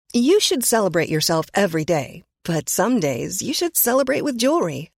You should celebrate yourself every day, but some days you should celebrate with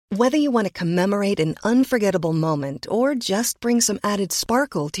jewelry. Whether you want to commemorate an unforgettable moment or just bring some added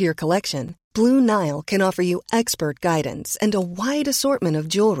sparkle to your collection, Blue Nile can offer you expert guidance and a wide assortment of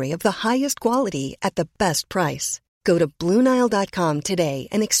jewelry of the highest quality at the best price. Go to BlueNile.com today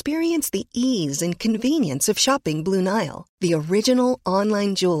and experience the ease and convenience of shopping Blue Nile, the original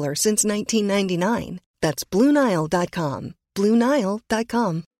online jeweler since 1999. That's BlueNile.com.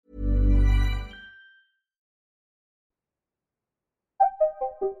 BlueNile.com.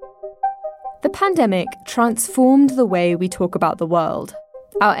 The pandemic transformed the way we talk about the world.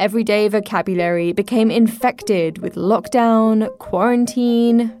 Our everyday vocabulary became infected with lockdown,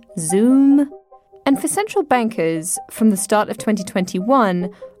 quarantine, Zoom. And for central bankers, from the start of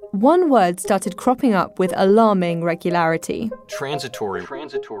 2021, one word started cropping up with alarming regularity. Transitory.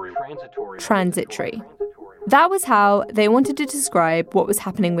 That was how they wanted to describe what was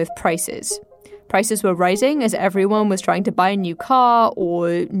happening with prices. Prices were rising as everyone was trying to buy a new car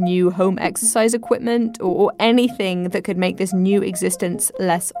or new home exercise equipment or anything that could make this new existence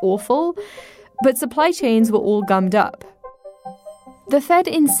less awful. But supply chains were all gummed up. The Fed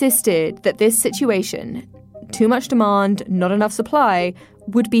insisted that this situation, too much demand, not enough supply,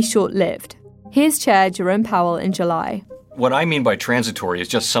 would be short-lived. Here's Chair Jerome Powell in July. What I mean by transitory is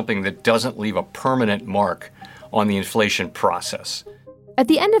just something that doesn't leave a permanent mark on the inflation process. At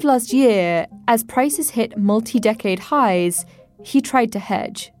the end of last year, as prices hit multi-decade highs, he tried to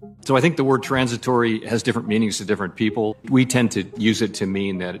hedge. So I think the word transitory has different meanings to different people. We tend to use it to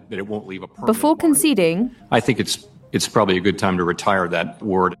mean that it won't leave a permanent Before mark. conceding, I think it's probably a good time to retire that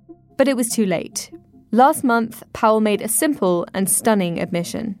word. But it was too late. Last month, Powell made a simple and stunning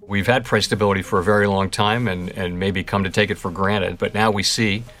admission. We've had price stability for a very long time and maybe come to take it for granted, but now we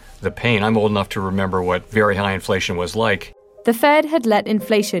see the pain. I'm old enough to remember what very high inflation was like. The Fed had let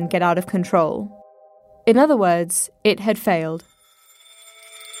inflation get out of control. In other words, it had failed.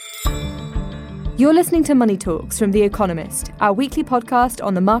 You're listening to Money Talks from The Economist, our weekly podcast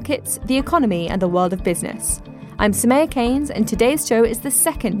on the markets, the economy, and the world of business. I'm Samaya Keynes, and today's show is the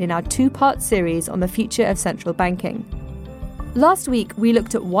second in our two-part series on the future of central banking. Last week, we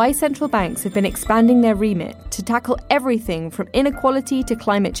looked at why central banks have been expanding their remit to tackle everything from inequality to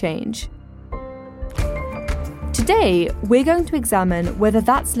climate change. Today, we're going to examine whether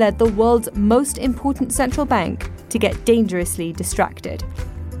that's led the world's most important central bank to get dangerously distracted.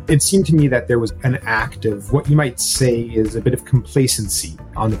 It seemed to me that there was an act of what you might say is a bit of complacency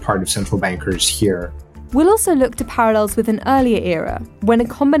on the part of central bankers here. We'll also look to parallels with an earlier era, when a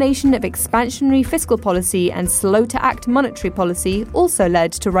combination of expansionary fiscal policy and slow-to-act monetary policy also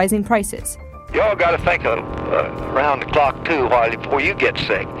led to rising prices. Y'all got to think of around the clock, too, before you get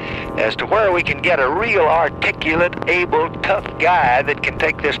sick, as to where we can get a real articulate, able, tough guy that can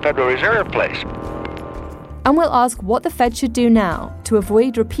take this Federal Reserve place. And we'll ask what the Fed should do now to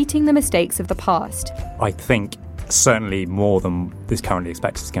avoid repeating the mistakes of the past. I think certainly more than is currently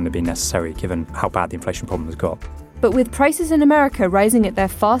expected is going to be necessary, given how bad the inflation problem has got. But with prices in America rising at their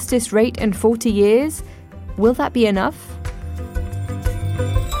fastest rate in 40 years, will that be enough?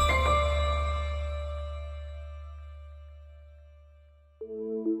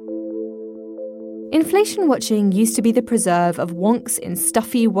 Inflation watching used to be the preserve of wonks in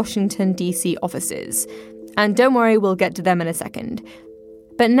stuffy Washington, D.C. offices. And don't worry, we'll get to them in a second.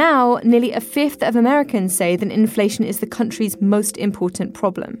 But now, nearly a fifth of Americans say that inflation is the country's most important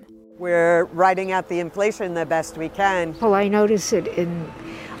problem. We're riding out the inflation the best we can. Well, I notice it in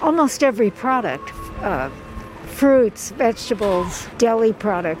almost every product. Fruits, vegetables, deli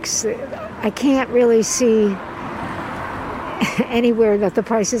products. I can't really see anywhere that the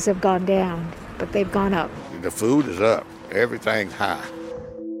prices have gone down, but they've gone up. The food is up. Everything's high.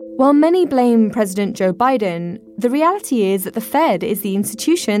 While many blame President Joe Biden, the reality is that the Fed is the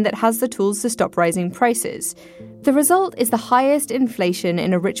institution that has the tools to stop rising prices. The result is the highest inflation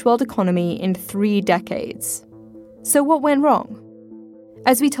in a rich world economy in 3 decades. So what went wrong?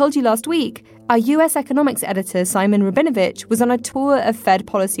 As we told you last week, our US economics editor Simon Rabinovich was on a tour of Fed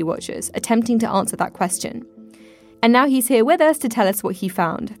policy watchers attempting to answer that question. And now he's here with us to tell us what he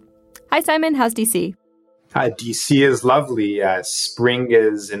found. Hi Simon, how's DC? DC is lovely. Spring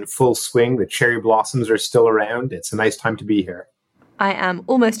is in full swing. The cherry blossoms are still around. It's a nice time to be here. I am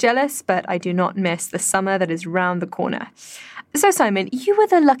almost jealous, but I do not miss the summer that is round the corner. So Simon, you were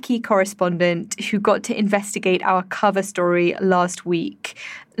the lucky correspondent who got to investigate our cover story last week,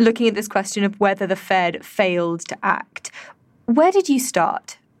 looking at this question of whether the Fed failed to act. Where did you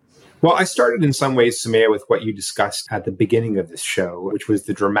start? Well, I started in some ways, Samaya, with what you discussed at the beginning of this show, which was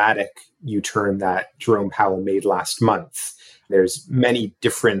the dramatic U-turn that Jerome Powell made last month. There's many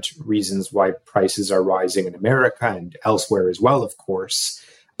different reasons why prices are rising in America and elsewhere as well, of course.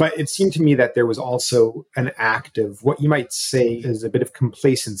 But it seemed to me that there was also an act of what you might say is a bit of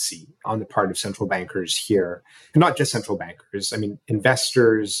complacency on the part of central bankers here. And not just central bankers. I mean,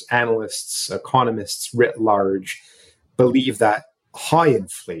 investors, analysts, economists writ large believe that high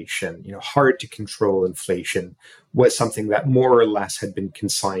inflation, hard to control inflation, was something that more or less had been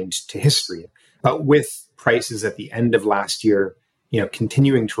consigned to history. But with prices at the end of last year,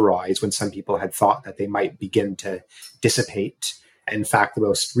 continuing to rise when some people had thought that they might begin to dissipate. In fact, the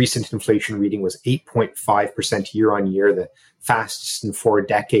most recent inflation reading was 8.5% year on year, the fastest in 4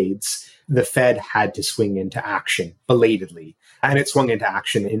 decades. The Fed had to swing into action belatedly. And it swung into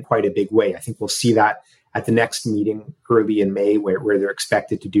action in quite a big way. I think we'll see that at the next meeting early in May, where they're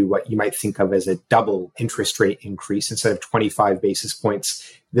expected to do what you might think of as a double interest rate increase. Instead of 25 basis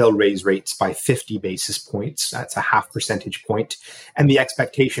points, they'll raise rates by 50 basis points. That's a half percentage point. And the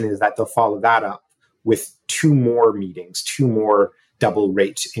expectation is that they'll follow that up with 2 more meetings, 2 more double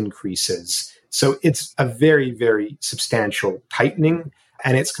rate increases. So it's a very, very substantial tightening,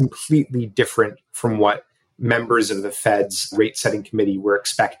 and it's completely different from what members of the Fed's rate setting committee were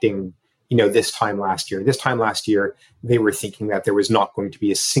expecting this time last year. This time last year, they were thinking that there was not going to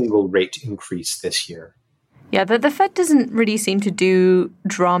be a single rate increase this year. Yeah, the Fed doesn't really seem to do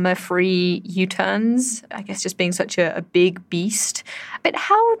drama-free U-turns, I guess just being such a big beast. But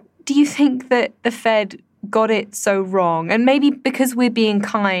how do you think that the Fed got it so wrong? And maybe because we're being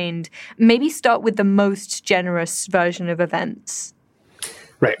kind, maybe start with the most generous version of events.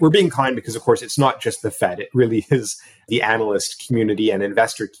 Right. We're being kind because, of course, it's not just the Fed. It really is the analyst community and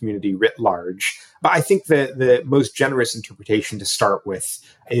investor community writ large. But I think the most generous interpretation to start with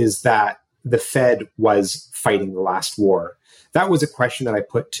is that the Fed was fighting the last war. That was a question that I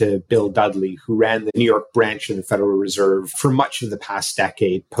put to Bill Dudley, who ran the New York branch of the Federal Reserve for much of the past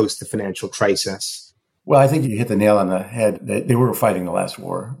decade post the financial crisis. Well, I think you hit the nail on the head. They were fighting the last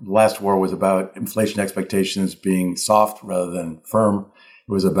war. The last war was about inflation expectations being soft rather than firm.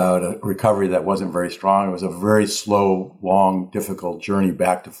 It was about a recovery that wasn't very strong. It was a very slow, long, difficult journey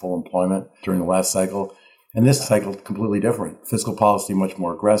back to full employment during the last cycle. And this cycle, completely different. Fiscal policy, much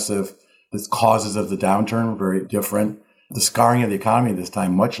more aggressive. The causes of the downturn, very different. The scarring of the economy this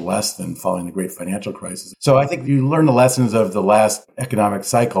time, much less than following the great financial crisis. So I think you learn the lessons of the last economic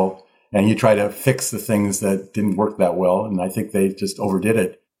cycle and you try to fix the things that didn't work that well. And I think they just overdid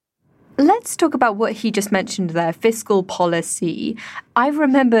it. Let's talk about what he just mentioned there, fiscal policy. I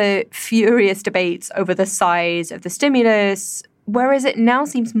remember furious debates over the size of the stimulus, whereas it now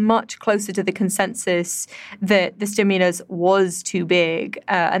seems much closer to the consensus that the stimulus was too big.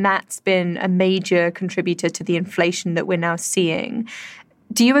 And that's been a major contributor to the inflation that we're now seeing.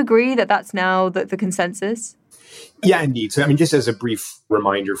 Do you agree that that's now the consensus? Yeah, indeed. So, just as a brief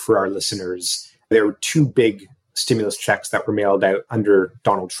reminder for our listeners, there were 2 big stimulus checks that were mailed out under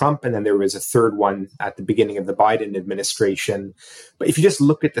Donald Trump. And then there was a third one at the beginning of the Biden administration. But if you just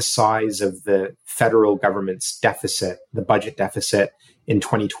look at the size of the federal government's deficit, the budget deficit in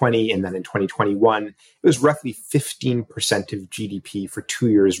 2020 and then in 2021, it was roughly 15% of GDP for 2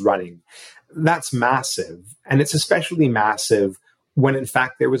 years running. That's massive. And it's especially massive when in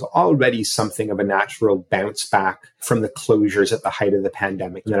fact there was already something of a natural bounce back from the closures at the height of the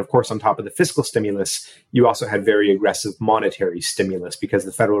pandemic. And then, of course, on top of the fiscal stimulus, you also had very aggressive monetary stimulus because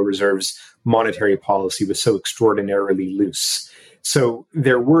the Federal Reserve's monetary policy was so extraordinarily loose. So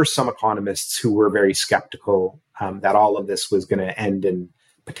there were some economists who were very skeptical that all of this was going to end in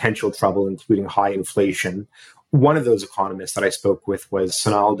potential trouble, including high inflation. One of those economists that I spoke with was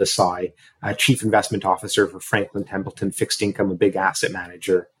Sonal Desai, Chief Investment Officer for Franklin Templeton Fixed Income, a big asset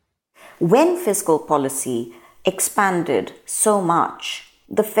manager. When fiscal policy expanded so much,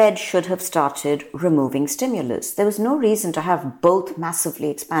 the Fed should have started removing stimulus. There was no reason to have both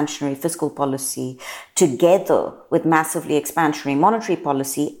massively expansionary fiscal policy together with massively expansionary monetary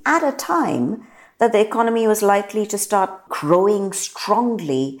policy at a time that the economy was likely to start growing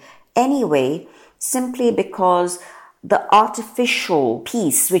strongly anyway, simply because the artificial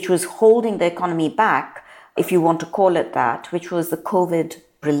piece which was holding the economy back, if you want to call it that, which was the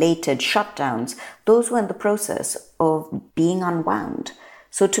COVID-related shutdowns, those were in the process of being unwound.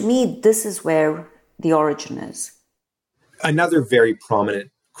 So to me, this is where the origin is. Another very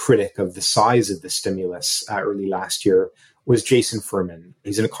prominent critic of the size of the stimulus early last year was Jason Furman.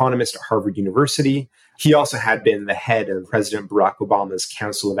 He's an economist at Harvard University. He also had been the head of President Barack Obama's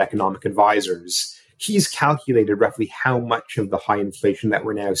Council of Economic Advisors. He's calculated roughly how much of the high inflation that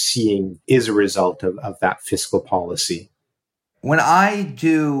we're now seeing is a result of that fiscal policy. When I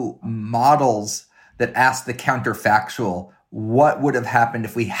do models that ask the counterfactual, what would have happened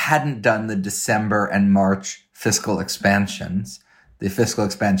if we hadn't done the December and March fiscal expansions, the fiscal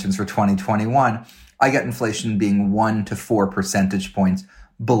expansions for 2021, I get inflation being 1 to 4 percentage points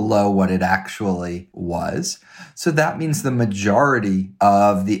below what it actually was. So that means the majority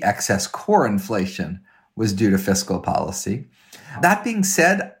of the excess core inflation was due to fiscal policy. That being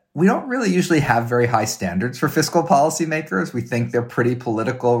said, we don't really usually have very high standards for fiscal policymakers. We think they're pretty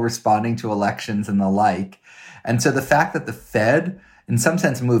political, responding to elections and the like. And so the fact that the Fed, in some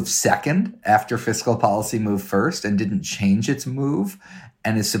sense, moved second after fiscal policy moved first and didn't change its move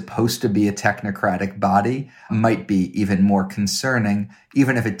and is supposed to be a technocratic body might be even more concerning,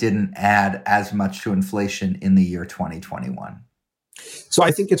 even if it didn't add as much to inflation in the year 2021. So I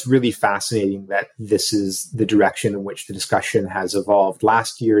think it's really fascinating that this is the direction in which the discussion has evolved.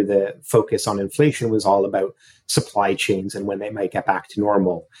 Last year, the focus on inflation was all about supply chains and when they might get back to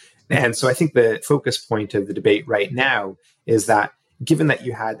normal. And so I think the focus point of the debate right now is that given that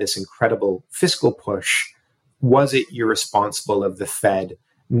you had this incredible fiscal push, was it irresponsible of the Fed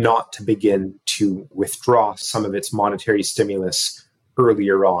not to begin to withdraw some of its monetary stimulus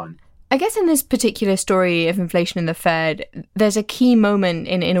earlier on? I guess in this particular story of inflation in the Fed, there's a key moment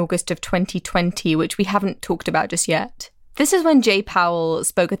in August of 2020, which we haven't talked about just yet. This is when Jay Powell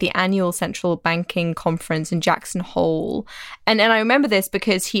spoke at the annual central banking conference in Jackson Hole. And I remember this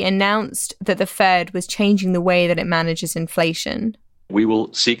because he announced that the Fed was changing the way that it manages inflation. We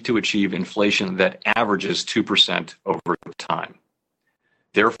will seek to achieve inflation that averages 2% over time.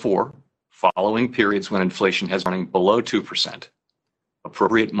 Therefore, following periods when inflation has running below 2%,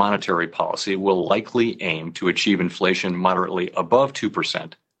 appropriate monetary policy will likely aim to achieve inflation moderately above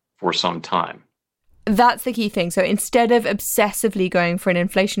 2% for some time. That's the key thing. So instead of obsessively going for an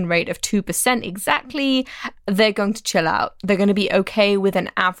inflation rate of 2% exactly, they're going to chill out. They're going to be okay with an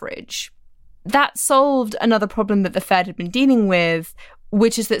average. That solved another problem that the Fed had been dealing with,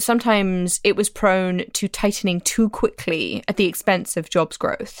 which is that sometimes it was prone to tightening too quickly at the expense of jobs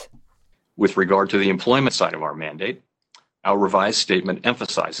growth. With regard to the employment side of our mandate, our revised statement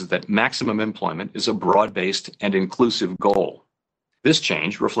emphasizes that maximum employment is a broad-based and inclusive goal. This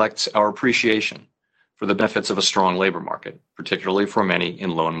change reflects our appreciation for the benefits of a strong labor market, particularly for many in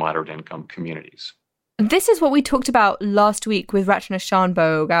low and moderate income communities. This is what we talked about last week with Rachna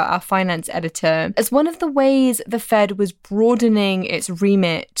Shanbhogue, our finance editor, as one of the ways the Fed was broadening its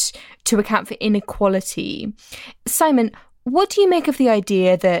remit to account for inequality. Simon, what do you make of the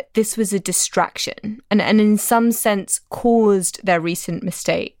idea that this was a distraction and in some sense caused their recent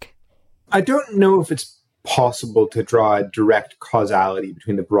mistake? I don't know if it's possible to draw a direct causality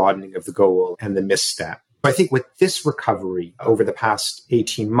between the broadening of the goal and the misstep. I think with this recovery over the past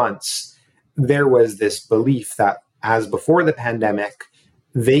 18 months, there was this belief that as before the pandemic,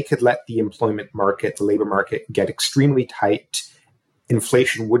 they could let the employment market, the labor market, get extremely tight,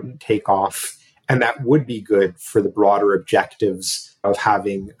 inflation wouldn't take off, and that would be good for the broader objectives of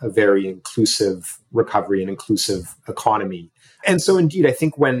having a very inclusive recovery and inclusive economy. And so indeed, I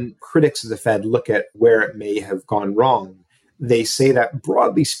think when critics of the Fed look at where it may have gone wrong, they say that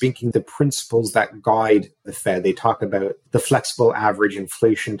broadly speaking, the principles that guide the Fed, they talk about the flexible average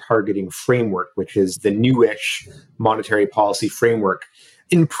inflation targeting framework, which is the newish monetary policy framework.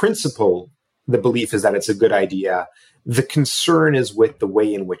 In principle, the belief is that it's a good idea. The concern is with the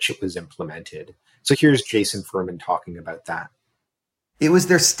way in which it was implemented. So here's Jason Furman talking about that. It was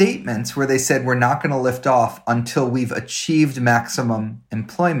their statements where they said, we're not going to lift off until we've achieved maximum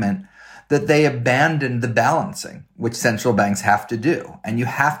employment, that they abandoned the balancing, which central banks have to do. And you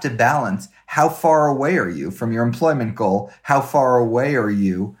have to balance how far away are you from your employment goal? How far away are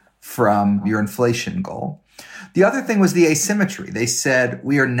you from your inflation goal? The other thing was the asymmetry. They said,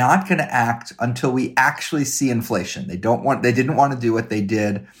 we are not going to act until we actually see inflation. They didn't want to do what they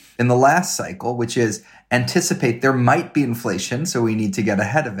did in the last cycle, which is anticipate there might be inflation, so we need to get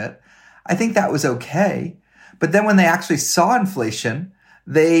ahead of it. I think that was okay. But then when they actually saw inflation,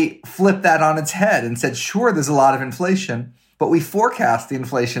 they flipped that on its head and said, sure, there's a lot of inflation, but we forecast the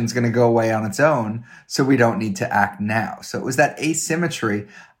inflation is going to go away on its own, so we don't need to act now. So it was that asymmetry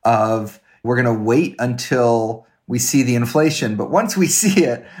of we're going to wait until we see the inflation, but once we see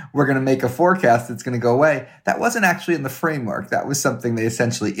it, we're going to make a forecast that's going to go away. That wasn't actually in the framework. That was something they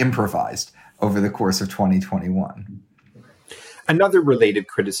essentially improvised over the course of 2021. Another related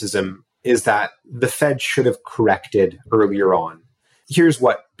criticism is that the Fed should have corrected earlier on. Here's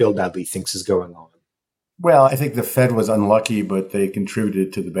what Bill Dudley thinks is going on. Well, I think the Fed was unlucky, but they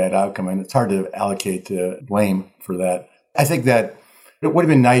contributed to the bad outcome, and it's hard to allocate blame for that. I think that it would have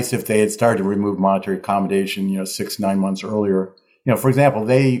been nice if they had started to remove monetary accommodation, 6-9 months earlier. For example,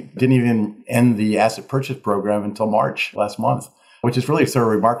 they didn't even end the asset purchase program until March last month, which is really sort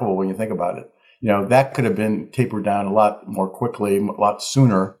of remarkable when you think about it. That could have been tapered down a lot more quickly, a lot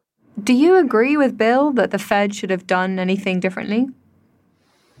sooner. Do you agree with Bill that the Fed should have done anything differently?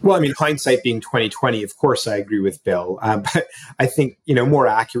 Well, hindsight being 2020, of course, I agree with Bill. But I think, more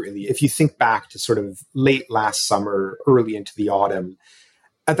accurately, if you think back to sort of late last summer, early into the autumn,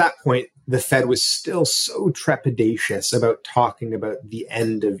 at that point, the Fed was still so trepidatious about talking about the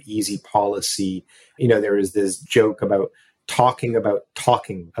end of easy policy. There was this joke about talking about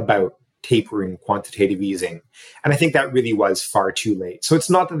tapering quantitative easing. And I think that really was far too late. So it's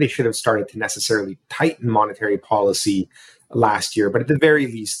not that they should have started to necessarily tighten monetary policy last year, but at the very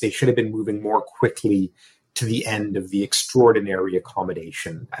least, they should have been moving more quickly to the end of the extraordinary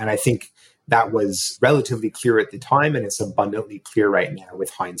accommodation. And I think that was relatively clear at the time, and it's abundantly clear right now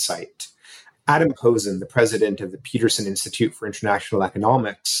with hindsight. Adam Posen, the president of the Peterson Institute for International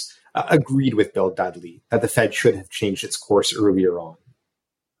Economics, agreed with Bill Dudley that the Fed should have changed its course earlier on.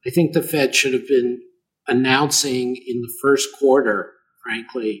 I think the Fed should have been announcing in the first quarter,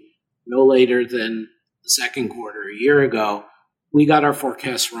 frankly, no later than the second quarter a year ago, we got our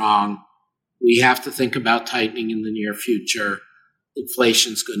forecasts wrong. We have to think about tightening in the near future.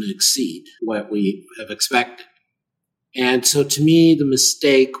 Inflation's going to exceed what we have expected. And so to me, the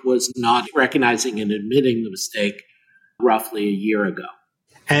mistake was not recognizing and admitting the mistake roughly a year ago.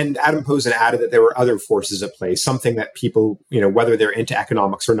 And Adam Posen added that there were other forces at play, something that people, whether they're into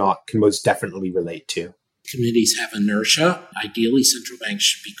economics or not, can most definitely relate to. Committees have inertia. Ideally, central banks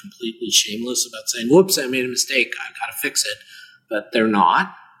should be completely shameless about saying, whoops, I made a mistake, I've got to fix it. But they're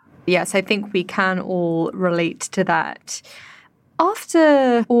not. Yes, I think we can all relate to that.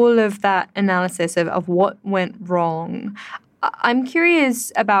 After all of that analysis of what went wrong, I'm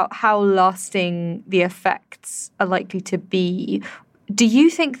curious about how lasting the effects are likely to be. Do you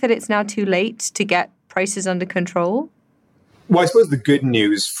think that it's now too late to get prices under control? Well, I suppose the good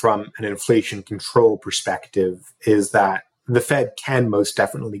news from an inflation control perspective is that the Fed can most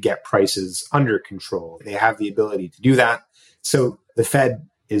definitely get prices under control. They have the ability to do that. So the Fed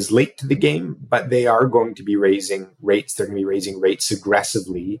is late to the game, but they are going to be raising rates. They're going to be raising rates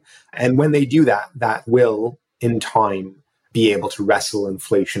aggressively. And when they do that, that will, in time, be able to wrestle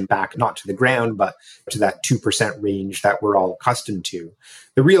inflation back, not to the ground, but to that 2% range that we're all accustomed to.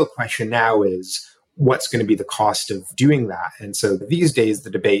 The real question now is, what's going to be the cost of doing that? And so these days, the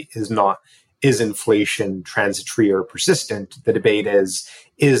debate is not, is inflation transitory or persistent? The debate is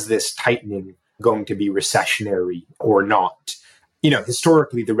this tightening going to be recessionary or not?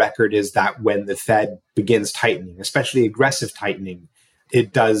 Historically, the record is that when the Fed begins tightening, especially aggressive tightening,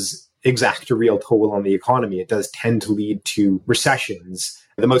 it does exact a real toll on the economy. It does tend to lead to recessions.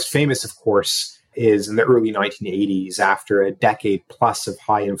 The most famous, of course, is in the early 1980s, after a decade plus of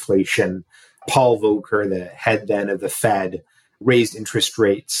high inflation. Paul Volcker, the head then of the Fed, raised interest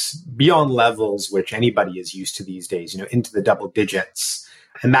rates beyond levels which anybody is used to these days, into the double digits.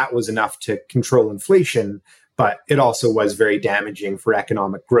 And that was enough to control inflation, but it also was very damaging for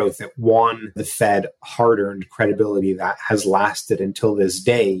economic growth. It won the Fed hard-earned credibility that has lasted until this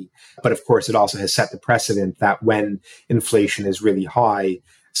day. But of course, it also has set the precedent that when inflation is really high,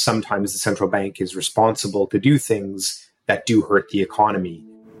 sometimes the central bank is responsible to do things that do hurt the economy.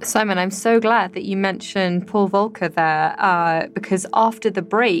 Simon, I'm so glad that you mentioned Paul Volcker there, because after the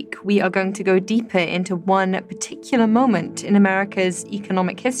break, we are going to go deeper into one particular moment in America's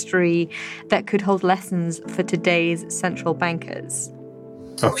economic history that could hold lessons for today's central bankers.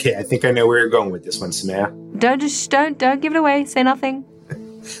 Okay, I think I know where you're going with this one, Samaya. Don't give it away. Say nothing.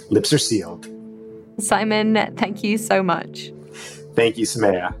 Lips are sealed. Simon, thank you so much. Thank you,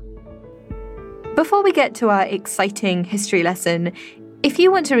 Samaya. Before we get to our exciting history lesson, if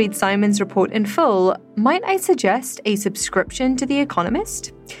you want to read Simon's report in full, might I suggest a subscription to The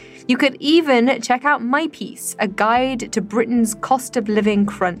Economist? You could even check out my piece, A Guide to Britain's Cost of Living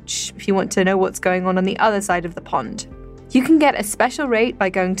Crunch, if you want to know what's going on the other side of the pond. You can get a special rate by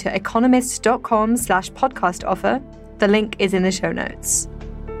going to economist.com/podcast offer. The link is in the show notes.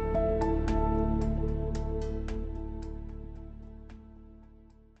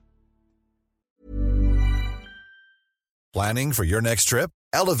 Planning for your next trip?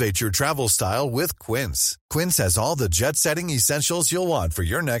 Elevate your travel style with Quince. Quince has all the jet-setting essentials you'll want for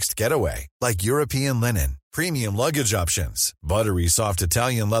your next getaway, like European linen, premium luggage options, buttery soft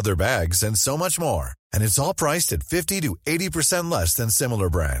Italian leather bags, and so much more. And it's all priced at 50 to 80% less than similar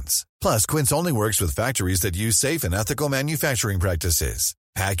brands. Plus, Quince only works with factories that use safe and ethical manufacturing practices.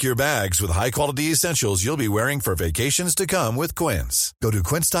 Pack your bags with high-quality essentials you'll be wearing for vacations to come with Quince. Go to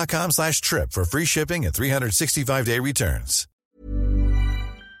quince.com/trip for free shipping and 365-day returns.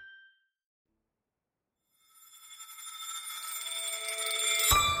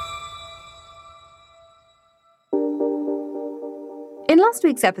 In last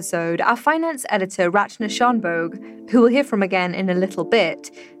week's episode, our finance editor Rachna Shanbhogue, who we'll hear from again in a little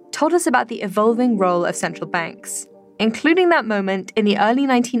bit, told us about the evolving role of central banks, including that moment in the early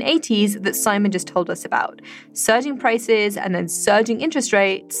 1980s that Simon just told us about, surging prices and then surging interest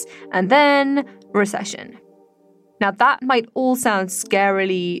rates, and then recession. Now that might all sound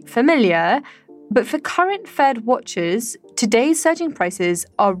scarily familiar, but for current Fed watchers, today's surging prices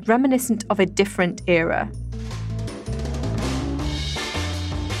are reminiscent of a different era.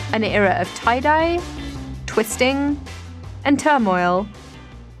 An era of tie-dye, twisting, and turmoil,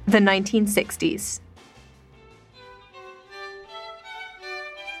 the 1960s.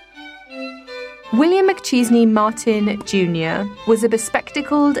 William McChesney Martin Jr. was a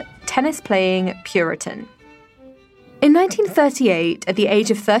bespectacled, tennis-playing Puritan. In 1938, at the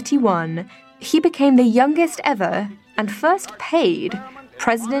age of 31, he became the youngest ever and first paid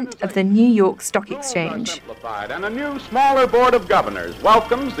president of the New York Stock Exchange. And a new, smaller board of governors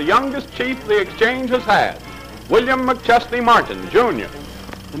welcomes the youngest chief the exchange has had, William McChesney Martin, Jr.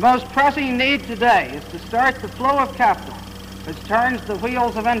 The most pressing need today is to start the flow of capital, which turns the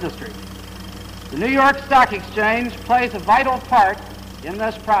wheels of industry. The New York Stock Exchange plays a vital part in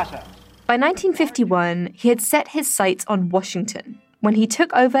this process. By 1951, he had set his sights on Washington when he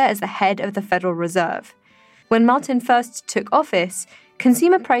took over as the head of the Federal Reserve. When Martin first took office,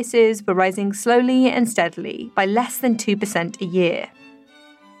 consumer prices were rising slowly and steadily by less than 2% a year.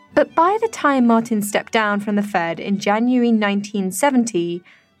 But by the time Martin stepped down from the Fed in January 1970,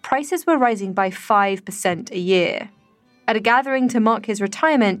 prices were rising by 5% a year. At a gathering to mark his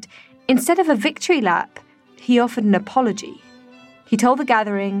retirement, instead of a victory lap, he offered an apology. He told the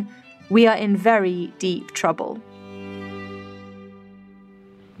gathering, "We are in very deep trouble."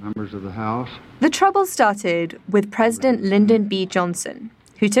 Members of the House. The trouble started with President Lyndon B. Johnson,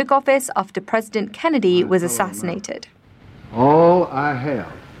 who took office after President Kennedy was assassinated. All I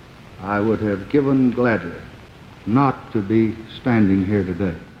have, I would have given gladly not to be standing here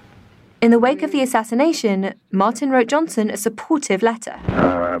today. In the wake of the assassination, Martin wrote Johnson a supportive letter.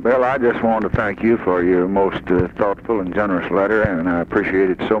 Bill, I just want to thank you for your most thoughtful and generous letter, and I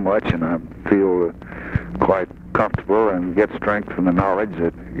appreciate it so much, and I feel quite comfortable and get strength from the knowledge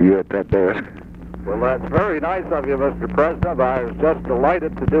that you're at that desk. Well, that's very nice of you, Mr. President. I was just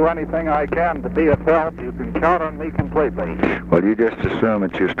delighted to do anything I can to be of help. You can count on me completely. Well, you just assume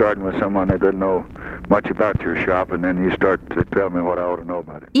that you're starting with someone that doesn't know much about your shop, and then you start to tell me what I ought to know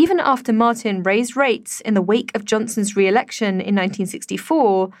about it. Even after Martin raised rates in the wake of Johnson's re-election in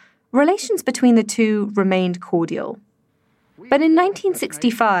 1964, relations between the two remained cordial. But in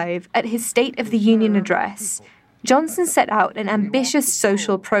 1965, at his State of the Union address, Johnson set out an ambitious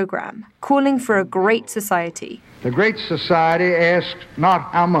social program, calling for a great society. The Great Society asked not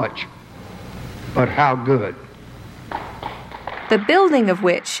how much, but how good. The building of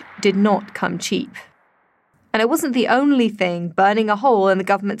which did not come cheap. And it wasn't the only thing burning a hole in the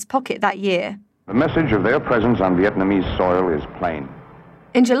government's pocket that year. The message of their presence on Vietnamese soil is plain.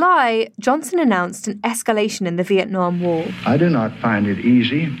 In July, Johnson announced an escalation in the Vietnam War. I do not find it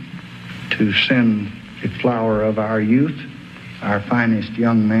easy to send the flower of our youth, our finest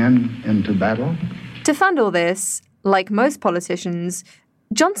young men, into battle. To fund all this, like most politicians,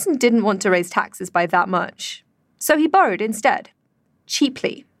 Johnson didn't want to raise taxes by that much. So he borrowed instead,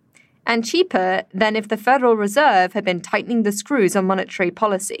 cheaply. And cheaper than if the Federal Reserve had been tightening the screws on monetary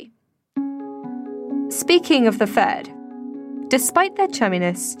policy. Speaking of the Fed, despite their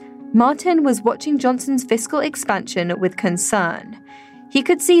chumminess, Martin was watching Johnson's fiscal expansion with concern. He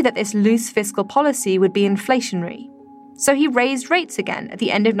could see that this loose fiscal policy would be inflationary. So he raised rates again at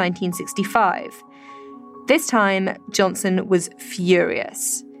the end of 1965. This time, Johnson was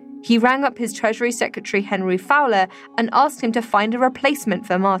furious. He rang up his Treasury Secretary Henry Fowler and asked him to find a replacement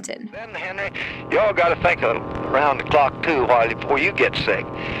for Martin. Then, Henry, you all got to think around the clock, too, before you get sick,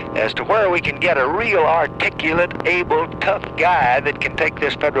 as to where we can get a real articulate, able, tough guy that can take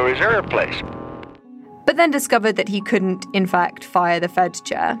this Federal Reserve place. But then discovered that he couldn't, in fact, fire the Fed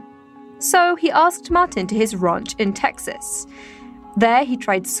chair. So he asked Martin to his ranch in Texas. There he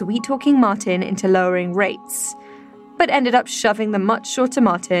tried sweet-talking Martin into lowering rates, but ended up shoving the much shorter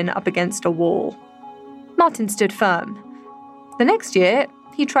Martin up against a wall. Martin stood firm. The next year,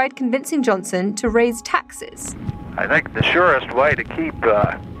 he tried convincing Johnson to raise taxes. I think the surest way to keep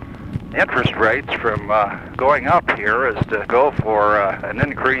interest rates from going up here is to go for an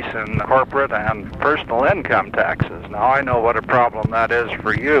increase in corporate and personal income taxes. Now, I know what a problem that is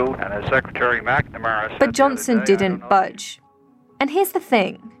for you, and as Secretary McNamara said, but Johnson didn't budge. And here's the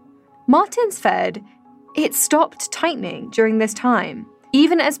thing. Martin's Fed, it stopped tightening during this time,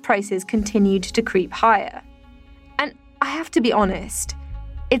 even as prices continued to creep higher. And I have to be honest,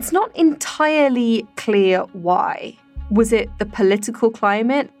 it's not entirely clear why. Was it the political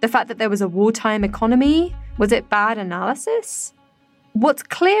climate? The fact that there was a wartime economy? Was it bad analysis? What's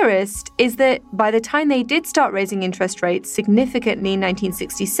clearest is that by the time they did start raising interest rates significantly in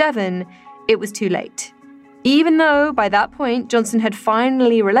 1967, it was too late. Even though by that point, Johnson had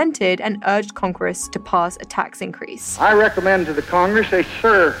finally relented and urged Congress to pass a tax increase. I recommend to the Congress a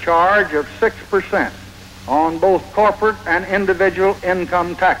surcharge of 6% on both corporate and individual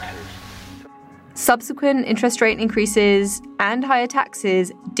income taxes. Subsequent interest rate increases and higher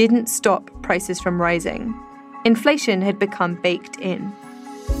taxes didn't stop prices from rising. Inflation had become baked in.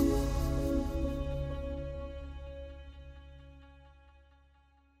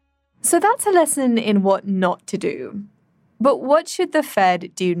 So that's a lesson in what not to do. But what should the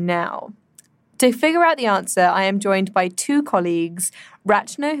Fed do now? To figure out the answer, I am joined by two colleagues,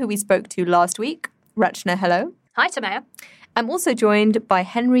 Rachna, who we spoke to last week. Rachna, hello. Hi, Tamaya. I'm also joined by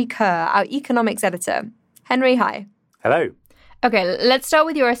Henry Kerr, our economics editor. Henry, hi. Hello. Okay, let's start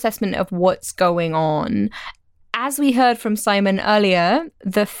with your assessment of what's going on. As we heard from Simon earlier,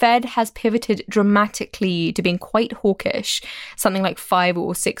 the Fed has pivoted dramatically to being quite hawkish, something like 5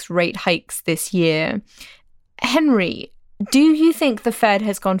 or 6 rate hikes this year. Henry, do you think the Fed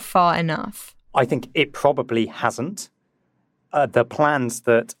has gone far enough? I think it probably hasn't. The plans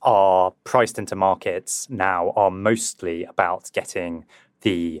that are priced into markets now are mostly about getting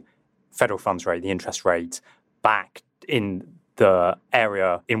the federal funds rate, the interest rate, back in the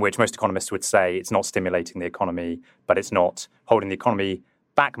area in which most economists would say it's not stimulating the economy, but it's not holding the economy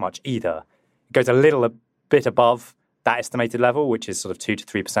back much either. It goes a bit above that estimated level, which is sort of 2 to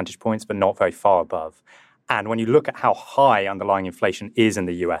 3 percentage points, but not very far above. And when you look at how high underlying inflation is in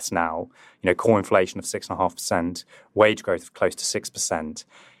the US now, core inflation of 6.5%, wage growth of close to 6%,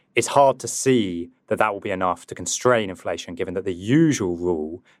 it's hard to see that will be enough to constrain inflation, given that the usual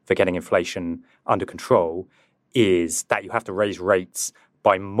rule for getting inflation under control is that you have to raise rates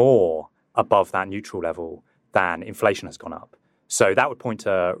by more above that neutral level than inflation has gone up. So that would point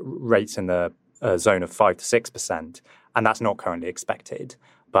to rates in the zone of 5 to 6%, and that's not currently expected.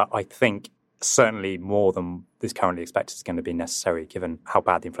 But I think certainly more than is currently expected is going to be necessary, given how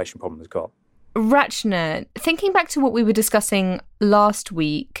bad the inflation problem has got. Rachna, thinking back to what we were discussing last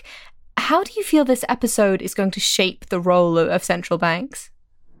week, how do you feel this episode is going to shape the role of central banks?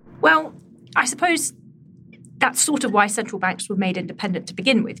 Well, I suppose that's sort of why central banks were made independent to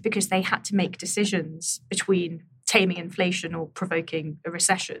begin with, because they had to make decisions between taming inflation or provoking a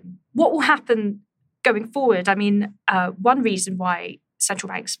recession. What will happen going forward? I mean, one reason why central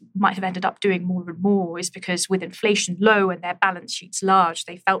banks might have ended up doing more and more is because with inflation low and their balance sheets large,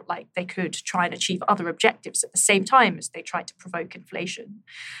 they felt like they could try and achieve other objectives at the same time as they tried to provoke inflation.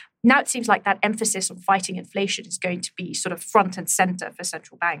 Now it seems like that emphasis on fighting inflation is going to be sort of front and center for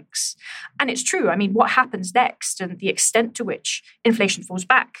central banks. And it's true. I mean, what happens next and the extent to which inflation falls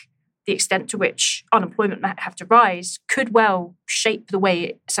back, the extent to which unemployment might have to rise could well shape the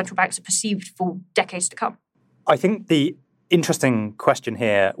way central banks are perceived for decades to come. I think the interesting question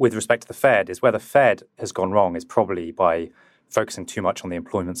here with respect to the Fed is where the Fed has gone wrong is probably by focusing too much on the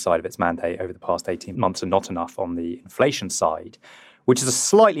employment side of its mandate over the past 18 months and not enough on the inflation side, which is a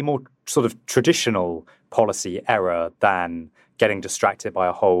slightly more sort of traditional policy error than getting distracted by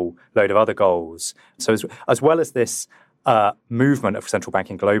a whole load of other goals. So as well as this movement of central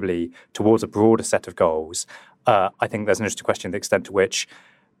banking globally towards a broader set of goals, I think there's an interesting question of the extent to which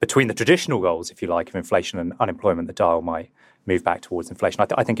between the traditional goals, if you like, of inflation and unemployment, the dial might move back towards inflation.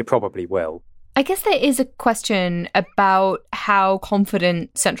 I think it probably will. I guess there is a question about how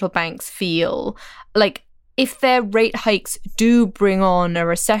confident central banks feel. Like, if their rate hikes do bring on a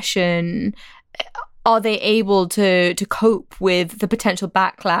recession, are they able to cope with the potential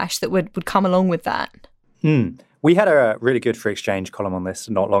backlash that would come along with that? We had a really good Free Exchange column on this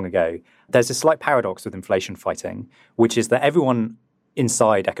not long ago. There's a slight paradox with inflation fighting, which is that everyone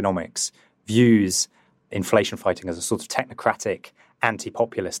inside economics views inflation fighting as a sort of technocratic,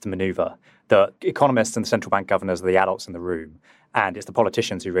 anti-populist maneuver. The economists and the central bank governors are the adults in the room, and it's the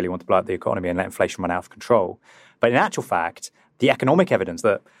politicians who really want to blow up the economy and let inflation run out of control. But in actual fact, the economic evidence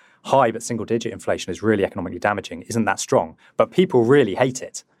that high but single-digit inflation is really economically damaging isn't that strong, but people really hate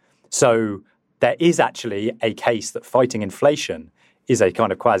it. So there is actually a case that fighting inflation is a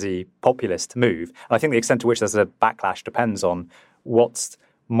kind of quasi-populist move. And I think the extent to which there's a backlash depends on what's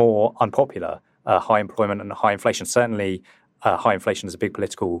more unpopular, high employment and high inflation. Certainly, high inflation is a big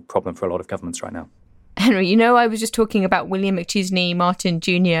political problem for a lot of governments right now. Henry, I was just talking about William McChesney Martin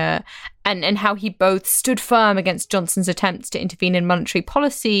Jr. and how he both stood firm against Johnson's attempts to intervene in monetary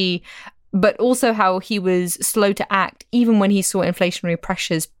policy, but also how he was slow to act even when he saw inflationary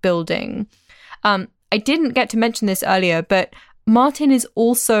pressures building. I didn't get to mention this earlier, but Martin is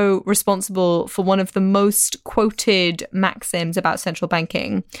also responsible for one of the most quoted maxims about central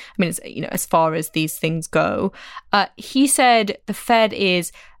banking. I mean, it's, as far as these things go. He said the Fed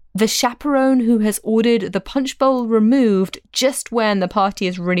is the chaperone who has ordered the punch bowl removed just when the party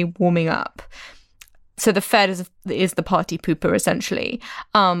is really warming up. So the Fed is the party pooper, essentially.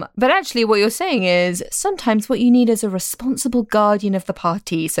 But actually what you're saying is sometimes what you need is a responsible guardian of the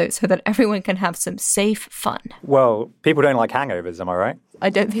party so that everyone can have some safe fun. Well, people don't like hangovers, am I right? I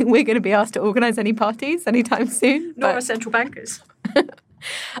don't think we're going to be asked to organise any parties anytime soon. Nor are central bankers.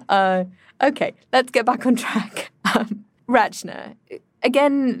 Okay, let's get back on track. Rachna,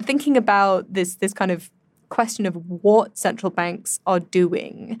 again, thinking about this kind of question of what central banks are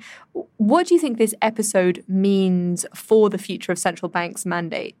doing, what do you think this episode means for the future of central banks'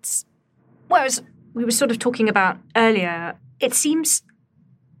 mandates? Well, as we were sort of talking about earlier, it seems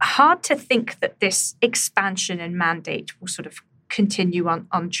hard to think that this expansion in mandate will sort of continue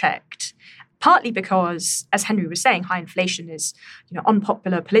unchecked. Partly because, as Henry was saying, high inflation is,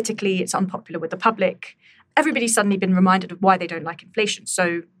 unpopular politically, it's unpopular with the public. Everybody's suddenly been reminded of why they don't like inflation.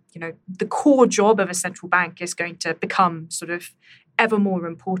 So, the core job of a central bank is going to become sort of ever more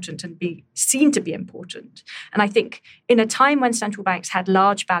important and be seen to be important. And I think in a time when central banks had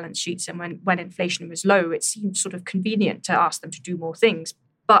large balance sheets and when inflation was low, it seemed sort of convenient to ask them to do more things.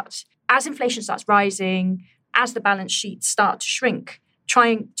 But as inflation starts rising, as the balance sheets start to shrink,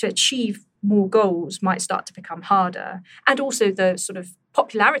 trying to achieve more goals might start to become harder. And also the sort of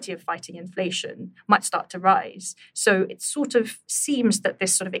popularity of fighting inflation might start to rise. So it sort of seems that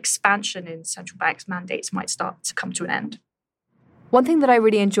this sort of expansion in central banks' mandates might start to come to an end. One thing that I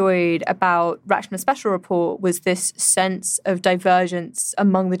really enjoyed about Rachna's special report was this sense of divergence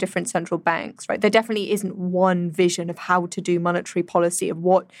among the different central banks, right? There definitely isn't one vision of how to do monetary policy, of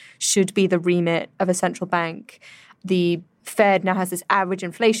what should be the remit of a central bank. The Fed now has this average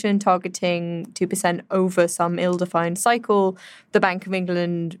inflation targeting 2% over some ill-defined cycle. The Bank of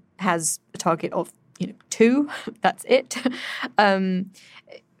England has a target of 2. That's it.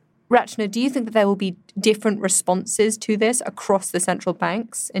 Rachna, do you think that there will be different responses to this across the central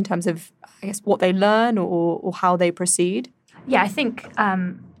banks in terms of, I guess, what they learn or how they proceed? Yeah, I think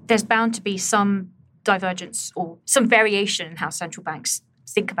there's bound to be some divergence or some variation in how central banks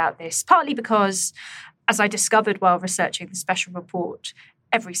think about this, partly because, as I discovered while researching the special report,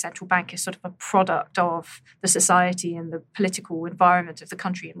 every central bank is sort of a product of the society and the political environment of the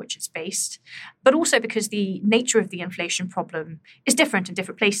country in which it's based, but also because the nature of the inflation problem is different in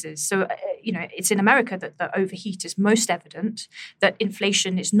different places. So, it's in America that the overheat is most evident, that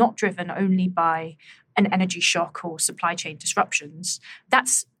inflation is not driven only by an energy shock or supply chain disruptions.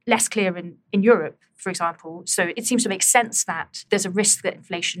 That's less clear in Europe, for example. So it seems to make sense that there's a risk that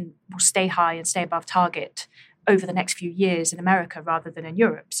inflation will stay high and stay above target over the next few years in America rather than in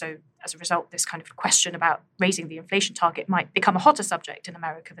Europe. So as a result, this kind of question about raising the inflation target might become a hotter subject in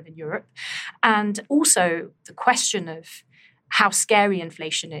America than in Europe. And also the question of how scary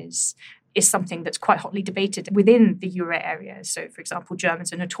inflation is something that's quite hotly debated within the euro area. So, for example,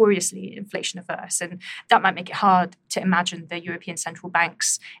 Germans are notoriously inflation averse, and that might make it hard to imagine the European Central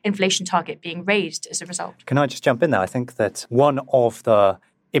Bank's inflation target being raised as a result. Can I just jump in there? I think that one of the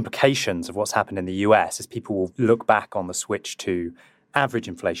implications of what's happened in the US is people will look back on the switch to average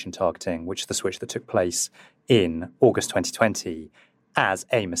inflation targeting, which is the switch that took place in August 2020, as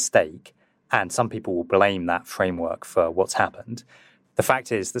a mistake. And some people will blame that framework for what's happened. The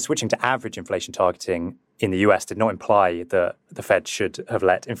fact is that switching to average inflation targeting in the US did not imply that the Fed should have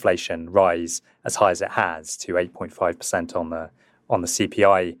let inflation rise as high as it has to 8.5% on the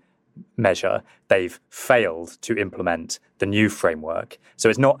CPI measure. They've failed to implement the new framework. So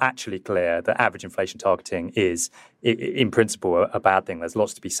it's not actually clear that average inflation targeting is, in principle, a bad thing. There's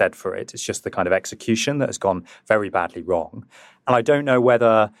lots to be said for it. It's just the kind of execution that has gone very badly wrong. And I don't know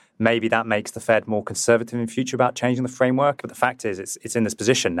whether maybe that makes the Fed more conservative in future about changing the framework. But the fact is it's in this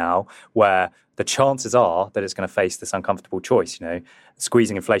position now where the chances are that it's going to face this uncomfortable choice.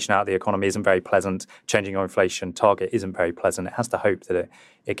 Squeezing inflation out of the economy isn't very pleasant. Changing your inflation target isn't very pleasant. It has to hope that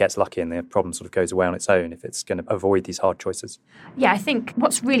it gets lucky and the problem sort of goes away on its own if it's going to avoid these hard choices. Yeah, I think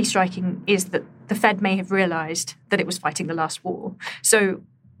what's really striking is that the Fed may have realised that it was fighting the last war. So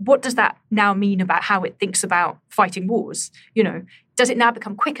what does that now mean about how it thinks about fighting wars? Does it now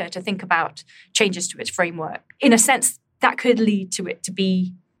become quicker to think about changes to its framework? In a sense, that could lead to it to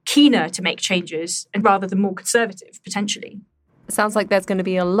be keener to make changes and rather than more conservative, potentially. It sounds like there's going to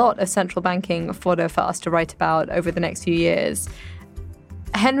be a lot of central banking fodder for us to write about over the next few years.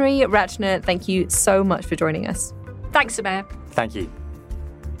 Henry Rachner, thank you so much for joining us. Thanks, Samir. Thank you.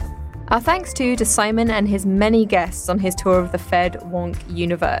 Our thanks too to Simon and his many guests on his tour of the Fed Wonk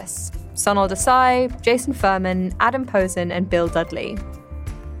universe. Sonal Desai, Jason Furman, Adam Posen, and Bill Dudley.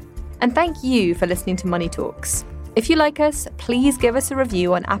 And thank you for listening to Money Talks. If you like us, please give us a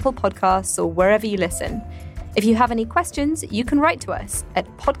review on Apple Podcasts or wherever you listen. If you have any questions, you can write to us at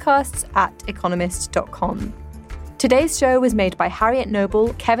podcasts@economist.com. Today's show was made by Harriet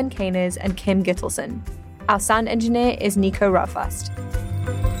Noble, Kevin Caners, and Kim Gittleson. Our sound engineer is Nico Rafast.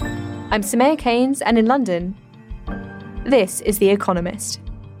 I'm Samaya Keynes, and in London, this is The Economist.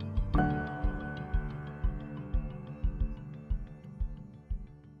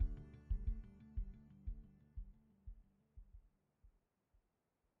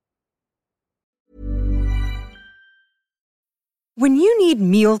 When you need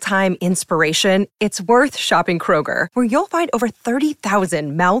mealtime inspiration, it's worth shopping Kroger, where you'll find over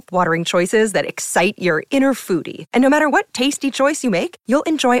 30,000 mouth-watering choices that excite your inner foodie. And no matter what tasty choice you make, you'll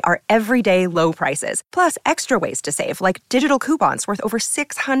enjoy our everyday low prices, plus extra ways to save, like digital coupons worth over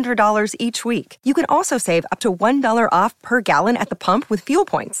 $600 each week. You can also save up to $1 off per gallon at the pump with fuel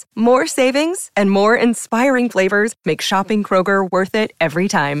points. More savings and more inspiring flavors make shopping Kroger worth it every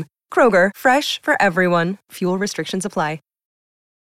time. Kroger, fresh for everyone. Fuel restrictions apply.